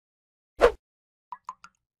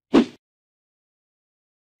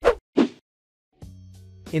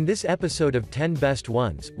In this episode of 10 Best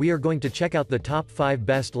Ones, we are going to check out the top 5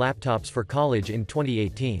 best laptops for college in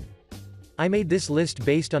 2018. I made this list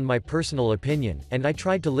based on my personal opinion, and I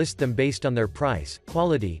tried to list them based on their price,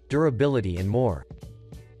 quality, durability and more.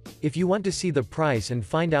 If you want to see the price and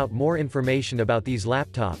find out more information about these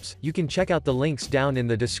laptops, you can check out the links down in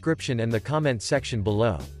the description and the comment section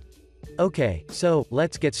below. Okay, so,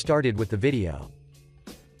 let's get started with the video.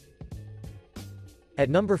 At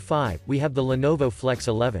number 5, we have the Lenovo Flex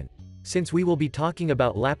 11. Since we will be talking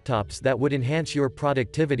about laptops that would enhance your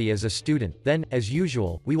productivity as a student, then, as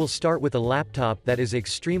usual, we will start with a laptop that is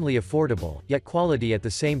extremely affordable, yet quality at the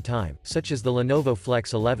same time, such as the Lenovo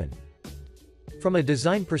Flex 11. From a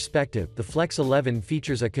design perspective, the Flex 11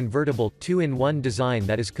 features a convertible, 2-in-1 design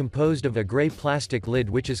that is composed of a gray plastic lid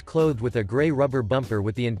which is clothed with a gray rubber bumper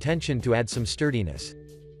with the intention to add some sturdiness.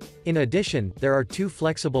 In addition, there are two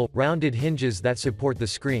flexible, rounded hinges that support the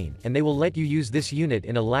screen, and they will let you use this unit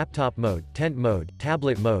in a laptop mode, tent mode,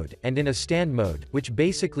 tablet mode, and in a stand mode, which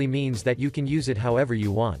basically means that you can use it however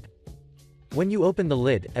you want. When you open the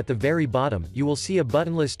lid, at the very bottom, you will see a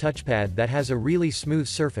buttonless touchpad that has a really smooth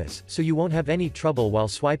surface, so you won't have any trouble while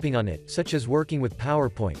swiping on it, such as working with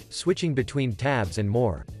PowerPoint, switching between tabs and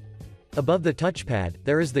more. Above the touchpad,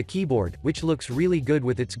 there is the keyboard, which looks really good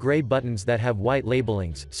with its gray buttons that have white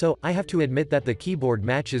labelings, so, I have to admit that the keyboard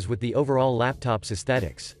matches with the overall laptop's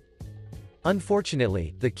aesthetics.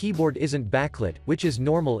 Unfortunately, the keyboard isn't backlit, which is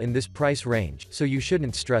normal in this price range, so you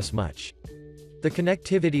shouldn't stress much. The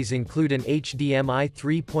connectivities include an HDMI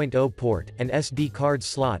 3.0 port, an SD card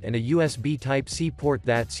slot and a USB Type-C port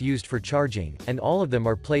that's used for charging, and all of them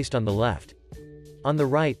are placed on the left. On the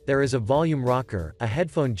right, there is a volume rocker, a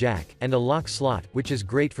headphone jack, and a lock slot, which is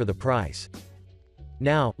great for the price.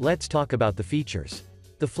 Now, let's talk about the features.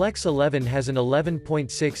 The Flex 11 has an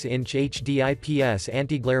 11.6-inch HD IPS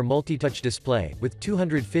anti-glare multi-touch display, with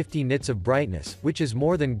 250 nits of brightness, which is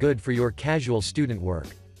more than good for your casual student work.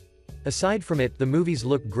 Aside from it, the movies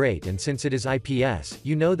look great, and since it is IPS,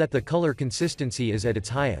 you know that the color consistency is at its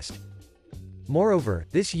highest. Moreover,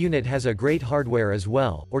 this unit has a great hardware as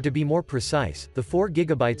well, or to be more precise, the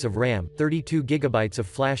 4GB of RAM, 32GB of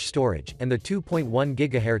flash storage, and the 2.1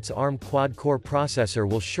 GHz ARM quad-core processor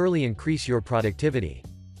will surely increase your productivity.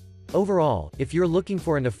 Overall, if you're looking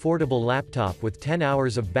for an affordable laptop with 10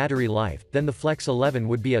 hours of battery life, then the Flex 11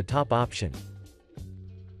 would be a top option.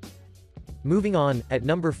 Moving on, at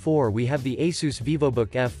number 4 we have the ASUS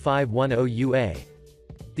VivoBook F510UA.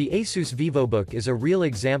 The ASUS VivoBook is a real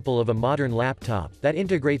example of a modern laptop that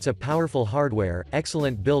integrates a powerful hardware,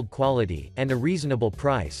 excellent build quality, and a reasonable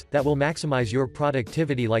price that will maximize your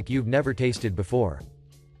productivity like you've never tasted before.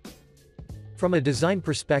 From a design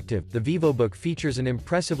perspective, the VivoBook features an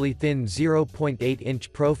impressively thin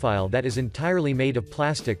 0.8-inch profile that is entirely made of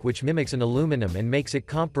plastic which mimics an aluminum and makes it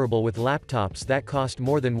comparable with laptops that cost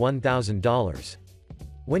more than $1,000.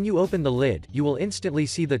 When you open the lid, you will instantly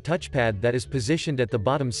see the touchpad that is positioned at the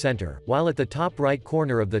bottom center, while at the top right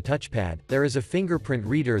corner of the touchpad, there is a fingerprint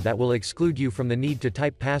reader that will exclude you from the need to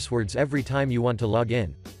type passwords every time you want to log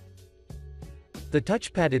in. The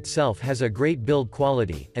touchpad itself has a great build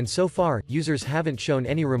quality, and so far, users haven't shown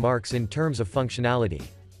any remarks in terms of functionality.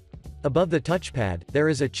 Above the touchpad, there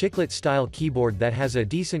is a chiclet-style keyboard that has a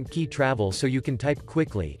decent key travel so you can type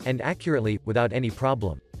quickly, and accurately, without any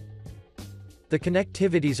problem. The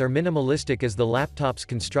connectivities are minimalistic as the laptop's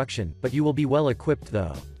construction, but you will be well equipped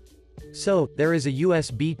though. So, there is a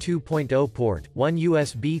USB 2.0 port, one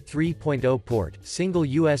USB 3.0 port, single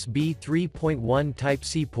USB 3.1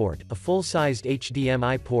 Type-C port, a full-sized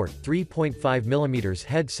HDMI port, 3.5mm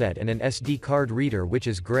headset and an SD card reader which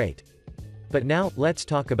is great. But now, let's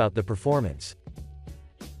talk about the performance.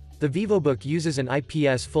 The VivoBook uses an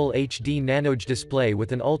IPS Full HD Nanoge display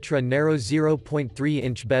with an ultra-narrow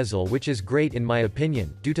 0.3-inch bezel which is great in my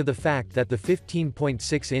opinion, due to the fact that the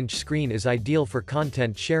 15.6-inch screen is ideal for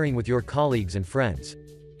content sharing with your colleagues and friends.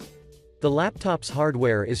 The laptop's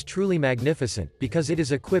hardware is truly magnificent, because it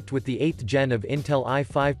is equipped with the 8th gen of Intel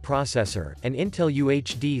i5 processor, an Intel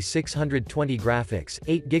UHD 620 graphics,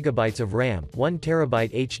 8GB of RAM,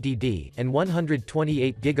 1TB HDD, and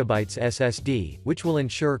 128GB SSD, which will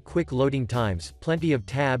ensure quick loading times, plenty of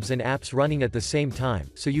tabs and apps running at the same time,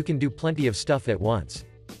 so you can do plenty of stuff at once.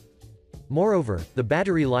 Moreover, the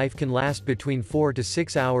battery life can last between 4 to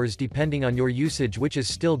 6 hours depending on your usage, which is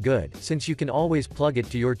still good, since you can always plug it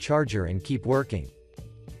to your charger and keep working.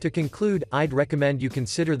 To conclude, I'd recommend you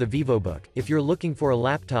consider the VivoBook, if you're looking for a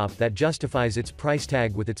laptop that justifies its price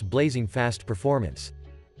tag with its blazing fast performance.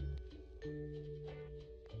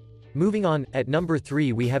 Moving on, at number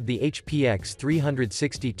 3 we have the HP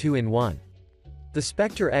X360 2-in-1. The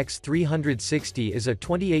Spectre X360 is a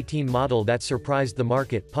 2018 model that surprised the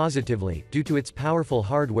market positively due to its powerful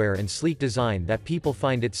hardware and sleek design that people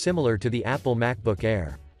find it similar to the Apple MacBook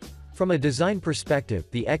Air. From a design perspective,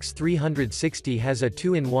 the X360 has a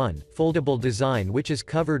 2-in-1, foldable design which is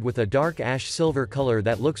covered with a dark ash silver color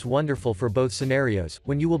that looks wonderful for both scenarios,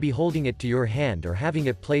 when you will be holding it to your hand or having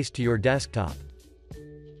it placed to your desktop.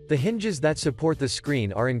 The hinges that support the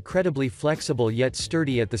screen are incredibly flexible yet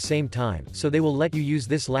sturdy at the same time, so they will let you use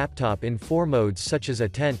this laptop in 4 modes such as a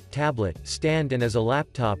tent, tablet, stand and as a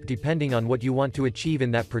laptop depending on what you want to achieve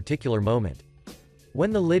in that particular moment.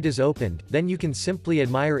 When the lid is opened, then you can simply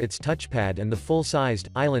admire its touchpad and the full-sized,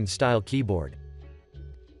 island-style keyboard.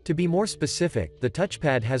 To be more specific, the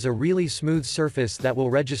touchpad has a really smooth surface that will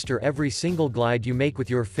register every single glide you make with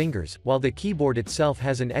your fingers, while the keyboard itself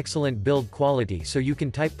has an excellent build quality so you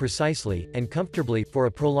can type precisely and comfortably for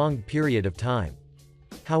a prolonged period of time.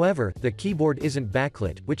 However, the keyboard isn't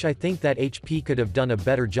backlit, which I think that HP could have done a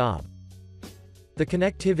better job. The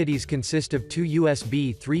connectivities consist of 2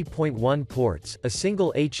 USB 3.1 ports, a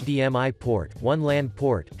single HDMI port, 1 LAN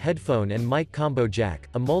port, headphone and mic combo jack,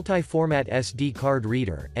 a multi-format SD card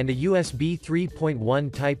reader, and a USB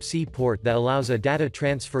 3.1 Type-C port that allows a data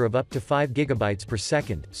transfer of up to 5 GB per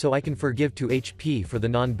second, so I can forgive to HP for the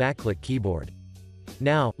non-backlit keyboard.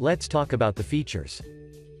 Now, let's talk about the features.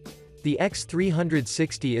 The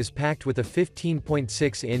X360 is packed with a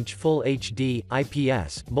 15.6-inch Full HD,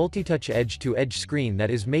 IPS, multi-touch edge-to-edge screen that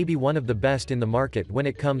is maybe one of the best in the market when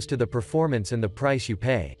it comes to the performance and the price you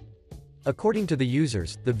pay. According to the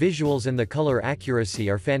users, the visuals and the color accuracy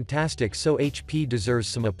are fantastic, so HP deserves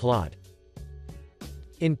some applaud.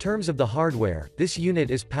 In terms of the hardware, this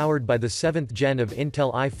unit is powered by the 7th gen of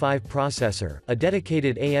Intel i5 processor, a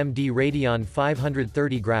dedicated AMD Radeon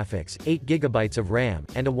 530 graphics, 8 GB of RAM,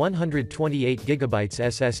 and a 128 GB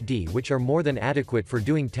SSD, which are more than adequate for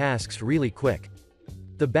doing tasks really quick.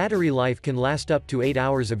 The battery life can last up to 8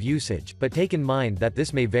 hours of usage, but take in mind that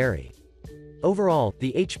this may vary. Overall,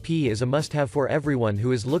 the HP is a must-have for everyone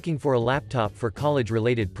who is looking for a laptop for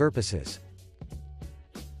college-related purposes.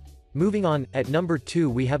 Moving on, at number 2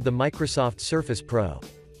 we have the Microsoft Surface Pro.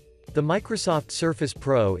 The Microsoft Surface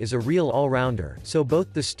Pro is a real all-rounder, so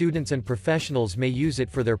both the students and professionals may use it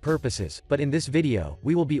for their purposes, but in this video,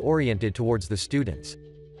 we will be oriented towards the students.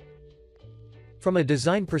 From a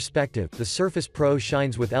design perspective, the Surface Pro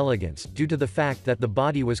shines with elegance, due to the fact that the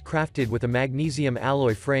body was crafted with a magnesium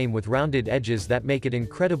alloy frame with rounded edges that make it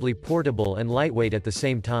incredibly portable and lightweight at the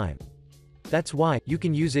same time. That's why, you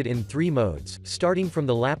can use it in 3 modes, starting from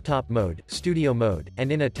the laptop mode, studio mode,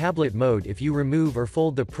 and in a tablet mode if you remove or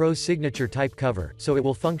fold the Pro Signature type cover, so it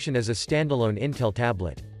will function as a standalone Intel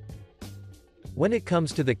tablet. When it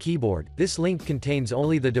comes to the keyboard, this link contains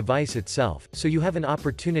only the device itself, so you have an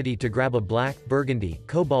opportunity to grab a black, burgundy,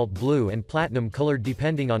 cobalt blue and platinum colored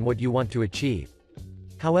depending on what you want to achieve.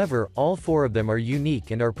 However, all 4 of them are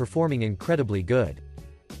unique and are performing incredibly good.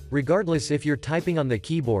 Regardless if you're typing on the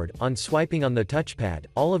keyboard, on swiping on the touchpad,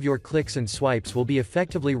 all of your clicks and swipes will be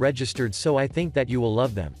effectively registered, so I think that you will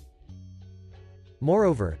love them.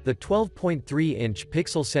 Moreover, the 12.3-inch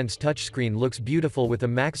PixelSense touchscreen looks beautiful with a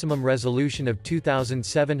maximum resolution of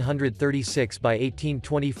 2736 by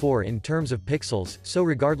 1824 in terms of pixels, so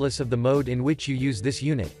regardless of the mode in which you use this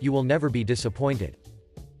unit, you will never be disappointed.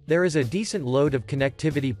 There is a decent load of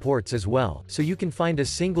connectivity ports as well, so you can find a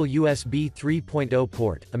single USB 3.0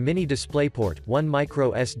 port, a mini DisplayPort, 1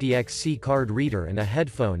 micro SDXC card reader and a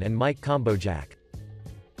headphone and mic combo jack.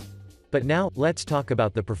 But now, let's talk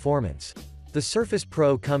about the performance. The Surface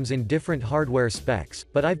Pro comes in different hardware specs,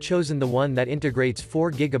 but I've chosen the one that integrates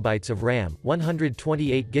 4 GB of RAM,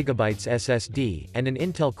 128 GB SSD, and an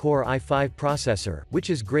Intel Core i5 processor, which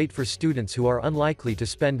is great for students who are unlikely to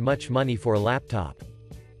spend much money for a laptop.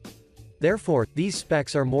 Therefore, these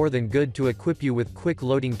specs are more than good to equip you with quick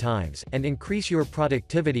loading times, and increase your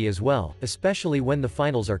productivity as well, especially when the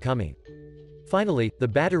finals are coming. Finally, the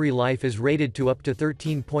battery life is rated to up to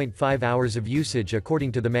 13.5 hours of usage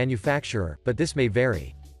according to the manufacturer, but this may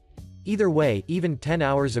vary. Either way, even 10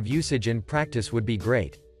 hours of usage in practice would be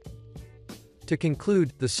great. To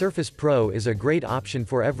conclude, the Surface Pro is a great option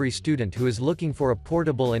for every student who is looking for a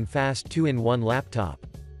portable and fast 2-in-1 laptop.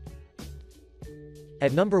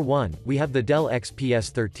 At number 1, we have the Dell XPS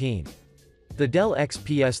 13. The Dell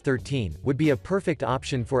XPS 13 would be a perfect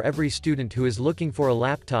option for every student who is looking for a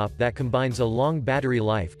laptop that combines a long battery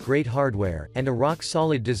life, great hardware, and a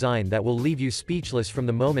rock-solid design that will leave you speechless from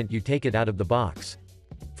the moment you take it out of the box.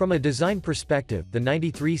 From a design perspective, the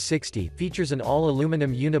 9360 features an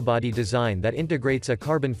all-aluminum unibody design that integrates a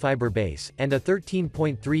carbon fiber base, and a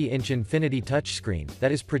 13.3-inch Infinity touchscreen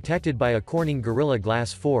that is protected by a Corning Gorilla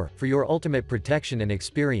Glass 4, for your ultimate protection and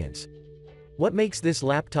experience. What makes this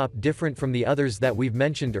laptop different from the others that we've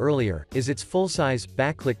mentioned earlier, is its full-size,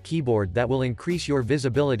 backlit keyboard that will increase your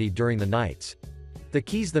visibility during the nights. The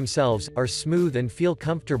keys themselves are smooth and feel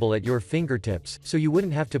comfortable at your fingertips, so you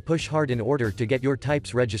wouldn't have to push hard in order to get your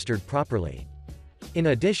types registered properly. In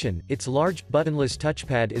addition, its large, buttonless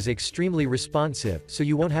touchpad is extremely responsive, so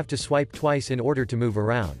you won't have to swipe twice in order to move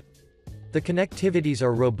around. The connectivities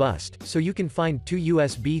are robust, so you can find two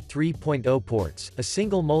USB 3.0 ports, a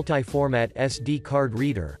single multi-format SD card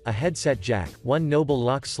reader, a headset jack, one Noble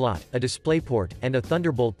lock slot, a DisplayPort, and a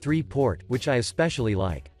Thunderbolt 3 port, which I especially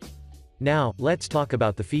like. Now, let's talk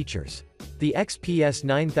about the features. The XPS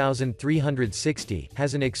 9360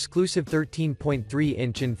 has an exclusive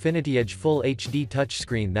 13.3-inch Infinity Edge Full HD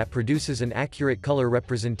touchscreen that produces an accurate color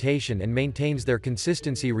representation and maintains their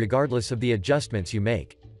consistency regardless of the adjustments you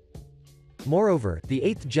make. Moreover, the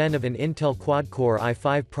 8th gen of an Intel quad-core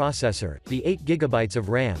i5 processor, the 8GB of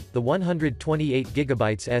RAM, the 128GB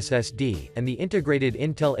SSD, and the integrated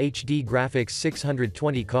Intel HD Graphics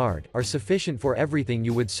 620 card, are sufficient for everything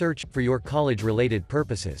you would search for your college-related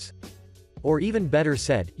purposes. Or even better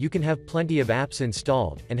said, you can have plenty of apps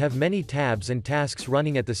installed, and have many tabs and tasks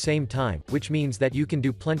running at the same time, which means that you can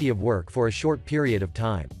do plenty of work for a short period of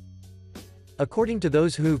time. According to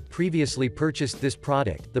those who've previously purchased this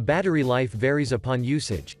product, the battery life varies upon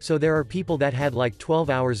usage, so there are people that had like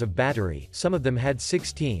 12 hours of battery, some of them had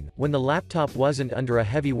 16, when the laptop wasn't under a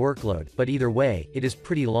heavy workload, but either way, it is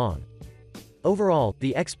pretty long. Overall,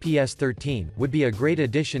 the XPS 13 would be a great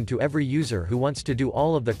addition to every user who wants to do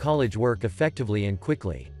all of the college work effectively and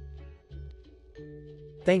quickly.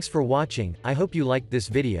 Thanks for watching, I hope you liked this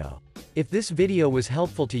video. If this video was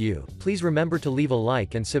helpful to you, please remember to leave a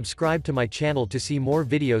like and subscribe to my channel to see more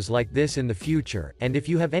videos like this in the future, and if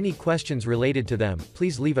you have any questions related to them,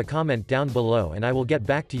 please leave a comment down below and I will get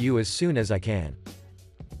back to you as soon as I can.